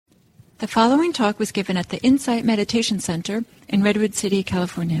The following talk was given at the Insight Meditation Center in Redwood City,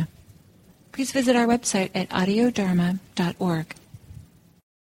 California. Please visit our website at audiodharma.org.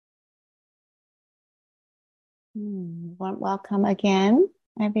 Welcome again,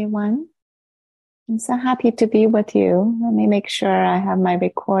 everyone. I'm so happy to be with you. Let me make sure I have my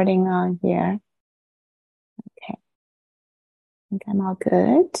recording on here. Okay. I think I'm all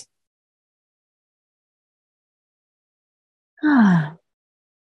good.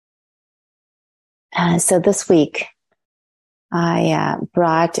 So this week, I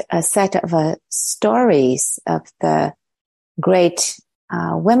brought a set of stories of the great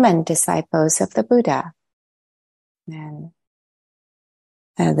women disciples of the Buddha. And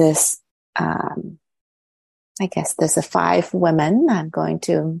I guess there's 5 women I'm going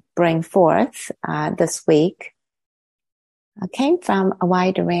to bring forth this week. Came from a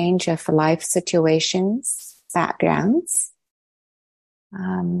wide range of life situations, backgrounds.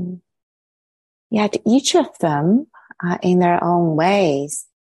 Yet each of them, in their own ways,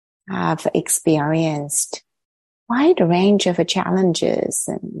 have experienced a wide range of challenges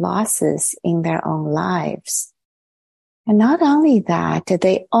and losses in their own lives. And not only that,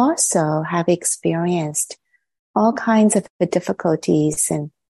 they also have experienced all kinds of difficulties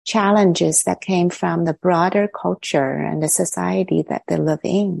and challenges that came from the broader culture and the society that they live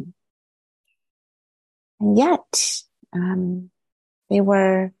in. And yet, they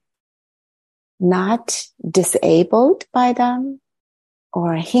were not disabled by them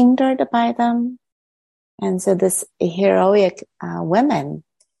or hindered by them. And so this heroic women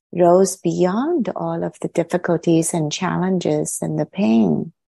rose beyond all of the difficulties and challenges and the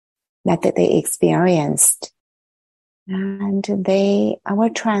pain that they experienced. And they were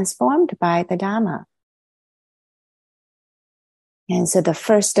transformed by the Dhamma. And so the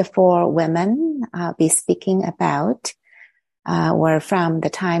first 4 women I'll be speaking about were from the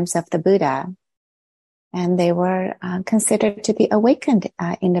times of the Buddha. And they were considered to be awakened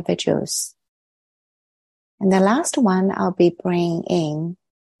individuals. And the last one I'll be bringing in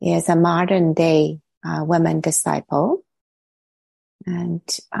is a modern day woman disciple. And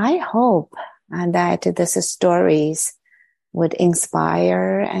I hope that these stories would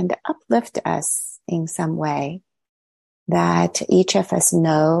inspire and uplift us in some way, that each of us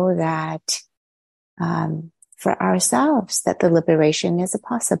know that for ourselves that the liberation is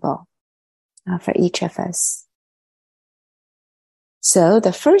possible. For each of us. So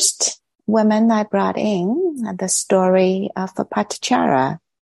the first woman I brought in, the story of Patacara.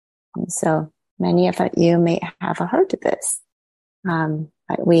 And so many of you may have heard of this.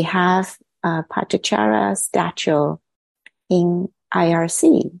 We have a Patacara statue in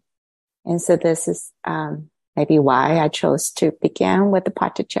IRC. And so this is maybe why I chose to begin with the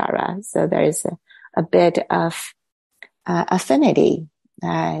Patacara. So there's a bit of affinity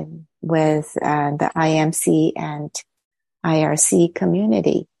with the IMC and IRC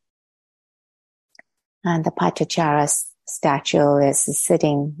community. And the Patacara statue is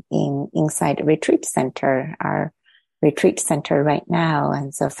sitting inside the retreat center, our retreat center right now.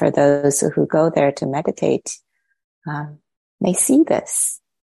 And so for those who go there to meditate, may see this.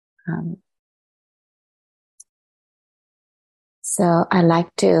 So I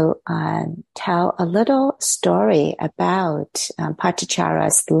like to tell a little story about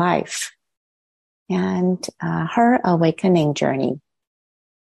Patacara's life and her awakening journey.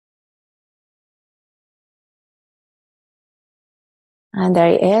 And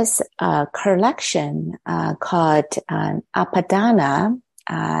there is a collection called Apadana,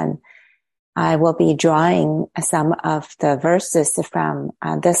 and I will be drawing some of the verses from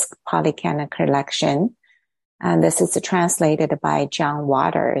this Pali Canon collection. And this is translated by John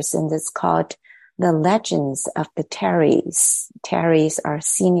Waters, and it's called The Legends of the Terries. Terries are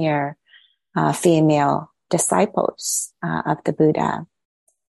senior female disciples of the Buddha.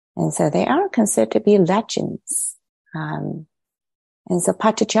 And so they are considered to be legends. And so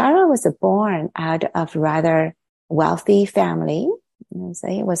Patacara was born out of rather wealthy family. And so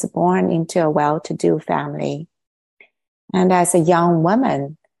he was born into a well-to-do family. And as a young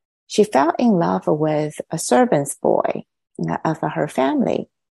woman, she fell in love with a servant's boy of her family.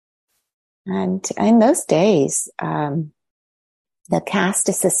 And in those days, the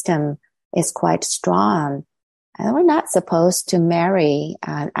caste system is quite strong. And we're not supposed to marry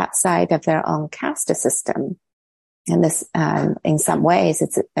outside of their own caste system. And this, in some ways,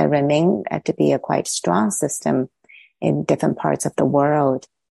 it remained to be a quite strong system in different parts of the world,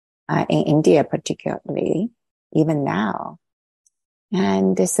 in India particularly, even now.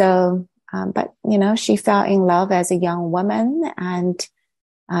 And so, but, she fell in love as a young woman, and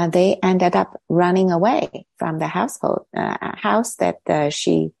they ended up running away from the house that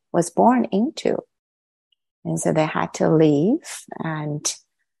she was born into. And so they had to leave and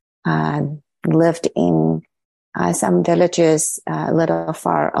lived in some villages a little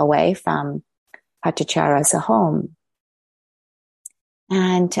far away from Patacara's home.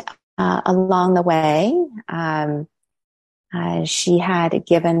 And along the way, she had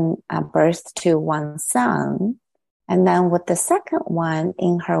given birth to one son. And then with the second one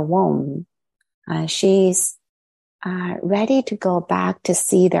in her womb, she's ready to go back to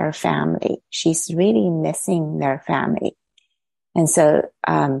see their family. She's really missing their family. And so,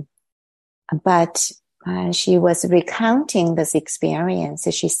 but she was recounting this experience.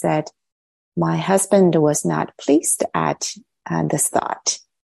 So she said, my husband was not pleased at this thought.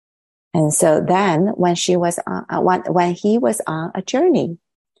 And so then when he was on a journey,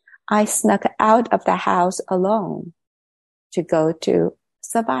 I snuck out of the house alone to go to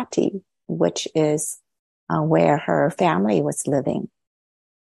Savatthi, which is where her family was living.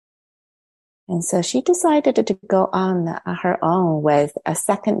 And so she decided to go on her own with a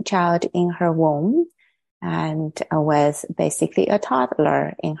second child in her womb and with basically a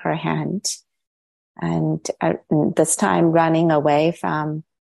toddler in her hand. And this time running away from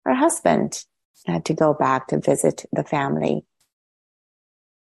her husband to go back to visit the family.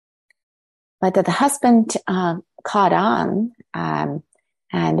 But the husband caught on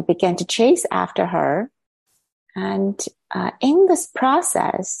and began to chase after her. And in this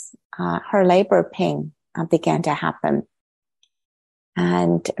process, her labor pain began to happen.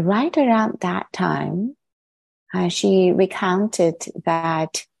 And right around that time, she recounted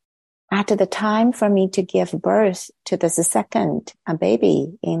that at the time for me to give birth to the second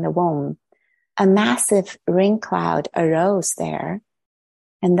baby in the womb, a massive rain cloud arose there.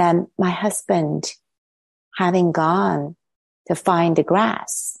 And then my husband, having gone to find the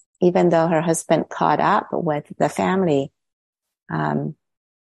grass, even though her husband caught up with the family,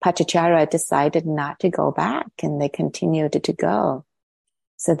 Patacara decided not to go back, and they continued to go.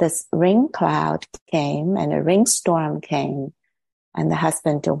 So this rain cloud came and a rainstorm came, and the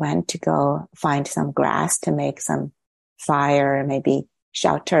husband went to go find some grass to make some fire, maybe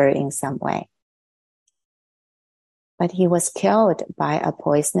shelter in some way. But he was killed by a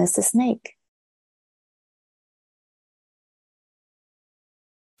poisonous snake.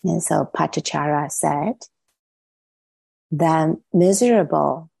 And so Patacara said, then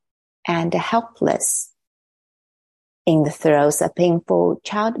miserable and helpless in the throes of painful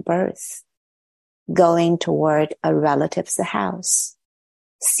childbirth, going toward a relative's house,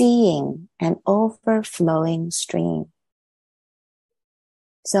 seeing an overflowing stream.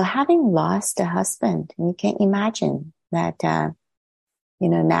 So having lost a husband, you can imagine that,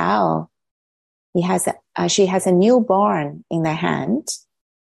 now she has a newborn in the hand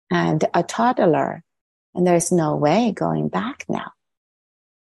and a toddler, and there's no way going back now.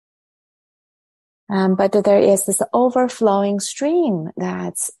 But there is this overflowing stream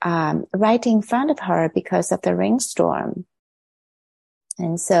that's right in front of her because of the rainstorm.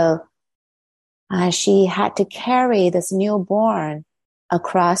 And so she had to carry this newborn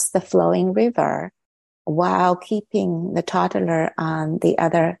across the flowing river while keeping the toddler on the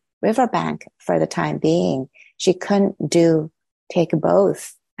other riverbank for the time being. She couldn't take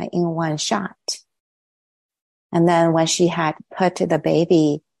both in one shot. And then when she had put the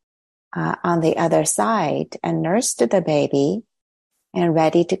baby on the other side and nursed the baby and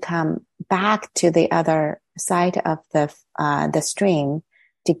ready to come back to the other side of the stream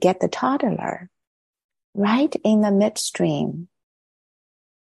to get the toddler, right in the midstream.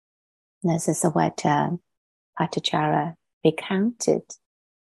 This is what Patacara recounted.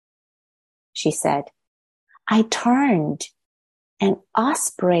 She said, I turned, an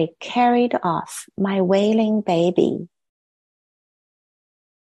osprey carried off my wailing baby.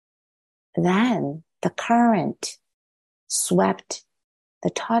 Then the current swept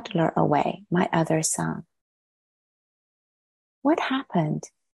the toddler away, my other son. What happened?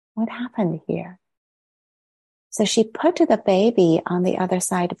 What happened here? So she put the baby on the other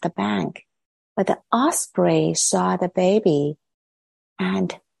side of the bank, but the osprey saw the baby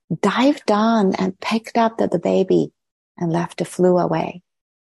and dived down and picked up the baby and flew away.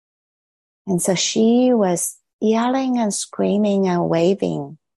 And so she was yelling and screaming and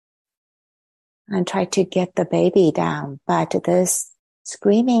waving and tried to get the baby down. But this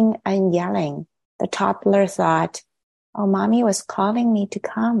screaming and yelling, the toddler thought, oh, mommy was calling me to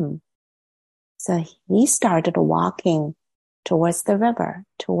come. So he started walking towards the river,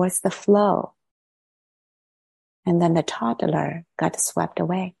 towards the flow. And then the toddler got swept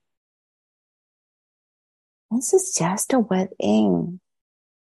away. This is just within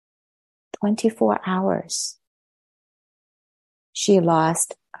 24 hours. She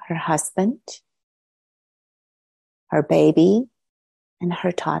lost her husband, her baby, and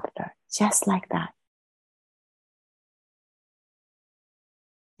her toddler, just like that.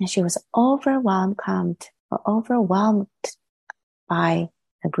 And she was overwhelmed by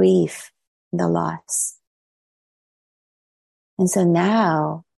the grief, the loss. And so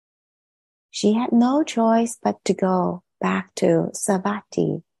now she had no choice but to go back to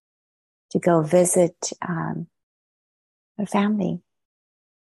Savatthi to go visit her family.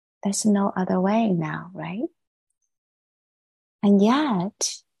 There's no other way now, right? And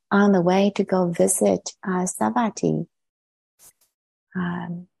yet, on the way to go visit Savatthi,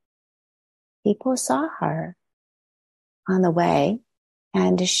 people saw her on the way,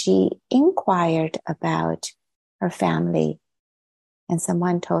 and she inquired about her family, and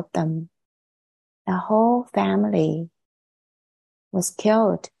someone told them the whole family was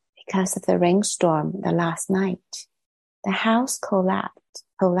killed because of the rainstorm the last night. The house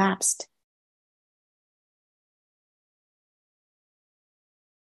collapsed.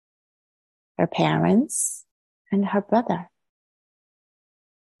 Her parents and her brother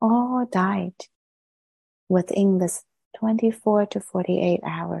all died within this 24 to 48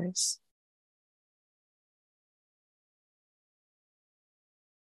 hours.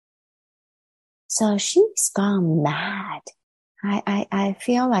 So she's gone mad. I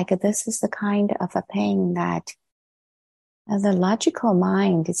feel like this is the kind of a pain that the logical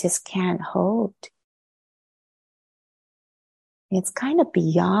mind just can't hold. It's kind of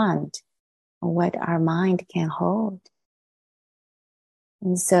beyond what our mind can hold.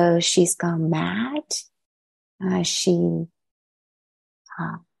 And so she's gone mad. She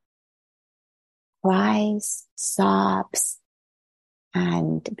cries, sobs,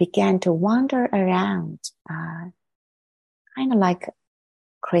 and began to wander around, kind of like a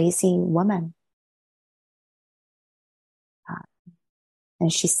crazy woman.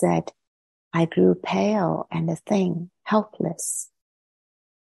 And she said, I grew pale and thin, helpless.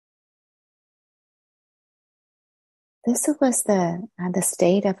 This was the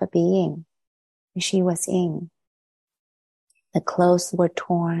state of a being she was in. The clothes were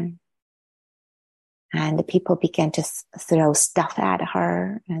torn, and the people began to throw stuff at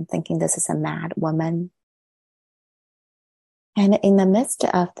her and thinking this is a mad woman. And in the midst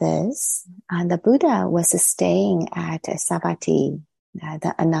of this, the Buddha was staying at Savatthi,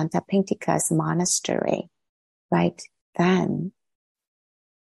 the Anathapindika's monastery, right then.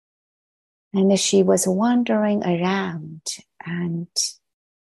 And she was wandering around and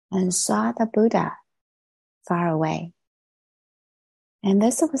saw the Buddha far away. And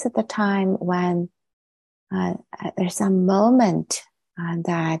this was at the time when there's a moment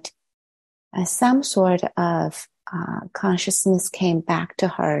that some sort of consciousness came back to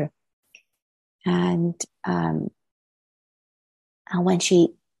her. And when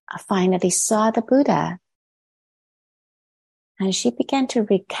she finally saw the Buddha, and she began to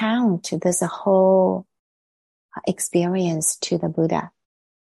recount this whole experience to the Buddha.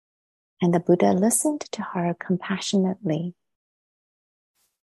 And the Buddha listened to her compassionately.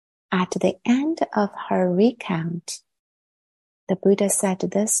 At the end of her recount, the Buddha said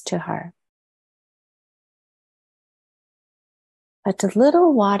this to her. But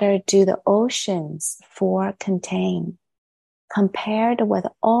little water do the oceans four contain, compared with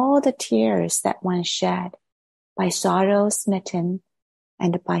all the tears that one shed, by sorrow smitten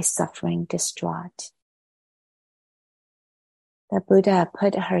and by suffering distraught. The Buddha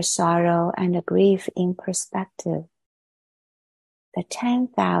put her sorrow and grief in perspective. The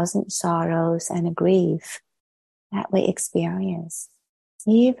 10,000 sorrows and grief that we experience,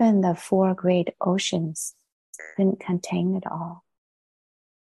 even the four great oceans couldn't contain it all.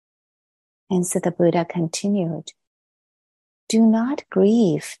 And so the Buddha continued, do not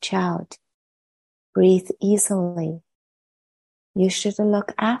grieve, child. Breathe easily. You should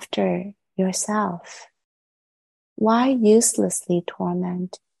look after yourself. Why uselessly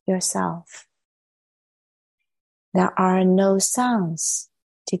torment yourself? There are no sons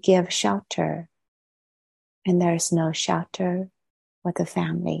to give shelter, and there is no shelter for the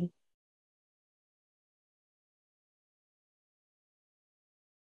family.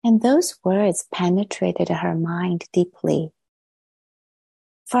 And those words penetrated her mind deeply.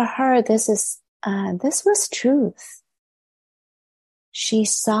 For her, this was truth. She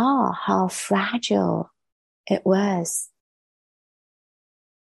saw how fragile it was.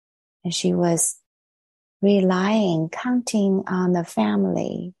 And she was counting on the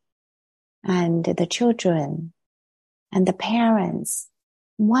family and the children and the parents.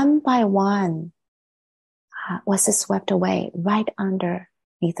 One by one was swept away right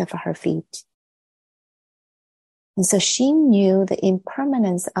underneath of her feet. And so she knew the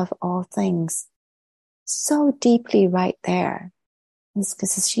impermanence of all things so deeply right there. It's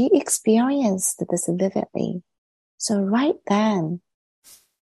because she experienced this vividly. So right then,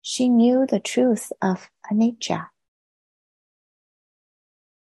 she knew the truth of anicca,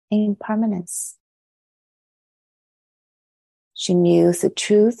 impermanence. She knew the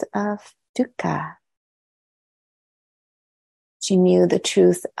truth of dukkha. She knew the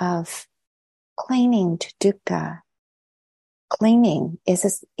truth of clinging to dukkha. Clinging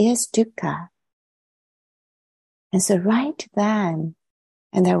is dukkha. And so right then,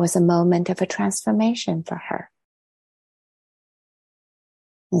 and there was a moment of a transformation for her.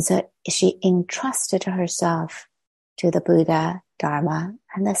 And so she entrusted herself to the Buddha, Dharma,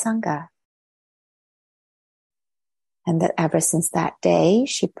 and the Sangha. And that ever since that day,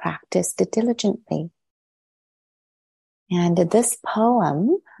 she practiced it diligently. And this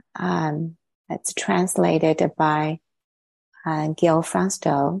poem, it's translated by Gil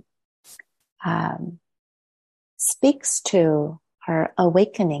Fransto, speaks to her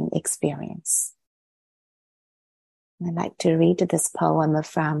awakening experience. I'd like to read this poem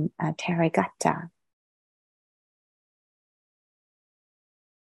from Therigatta.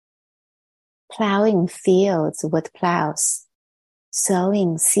 Plowing fields with plows,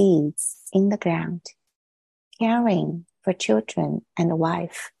 sowing seeds in the ground, caring for children and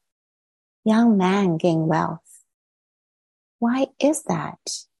wife, young man gain wealth. Why is that?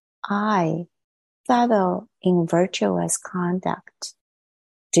 I, thorough in virtuous conduct,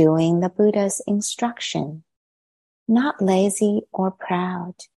 doing the Buddha's instruction, not lazy or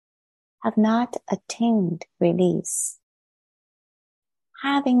proud, have not attained release.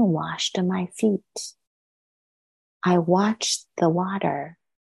 Having washed my feet, I watched the water,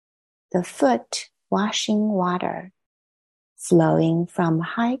 the foot washing water, flowing from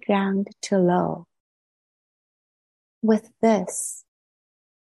high ground to low. With this,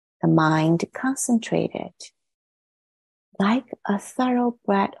 the mind concentrated, like a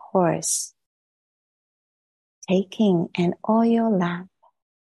thoroughbred horse. Taking an oil lamp,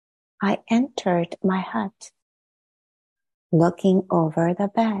 I entered my hut. Looking over the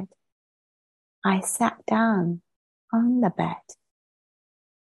bed, I sat down on the bed.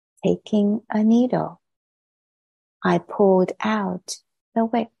 Taking a needle, I pulled out the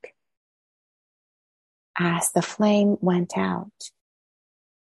wick. As the flame went out,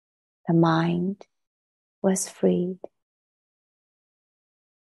 the mind was freed.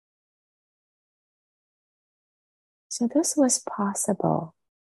 So this was possible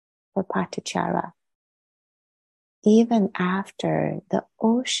for Patacara, even after the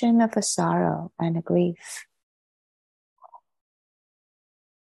ocean of sorrow and grief.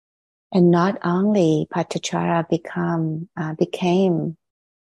 And not only Patacara became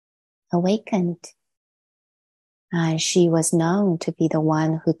awakened, she was known to be the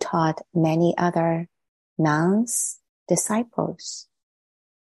one who taught many other nuns, disciples.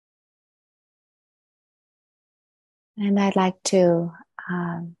 And I'd like to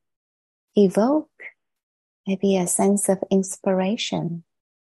evoke maybe a sense of inspiration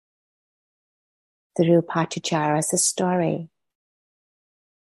through Patacara's story.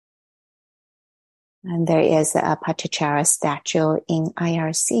 And there is a Patacara statue in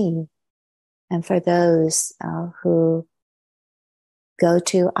IRC. And for those who go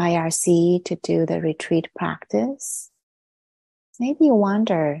to IRC to do the retreat practice, maybe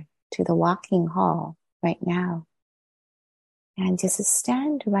wander to the walking hall right now and just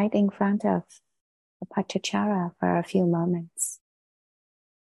stand right in front of the Patacara for a few moments.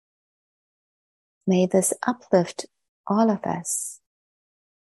 May this uplift all of us.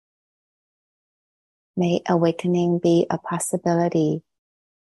 May awakening be a possibility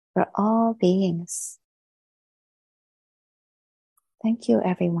for all beings. Thank you,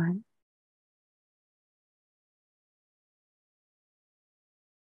 everyone.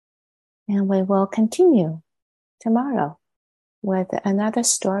 And we will continue tomorrow with another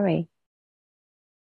story.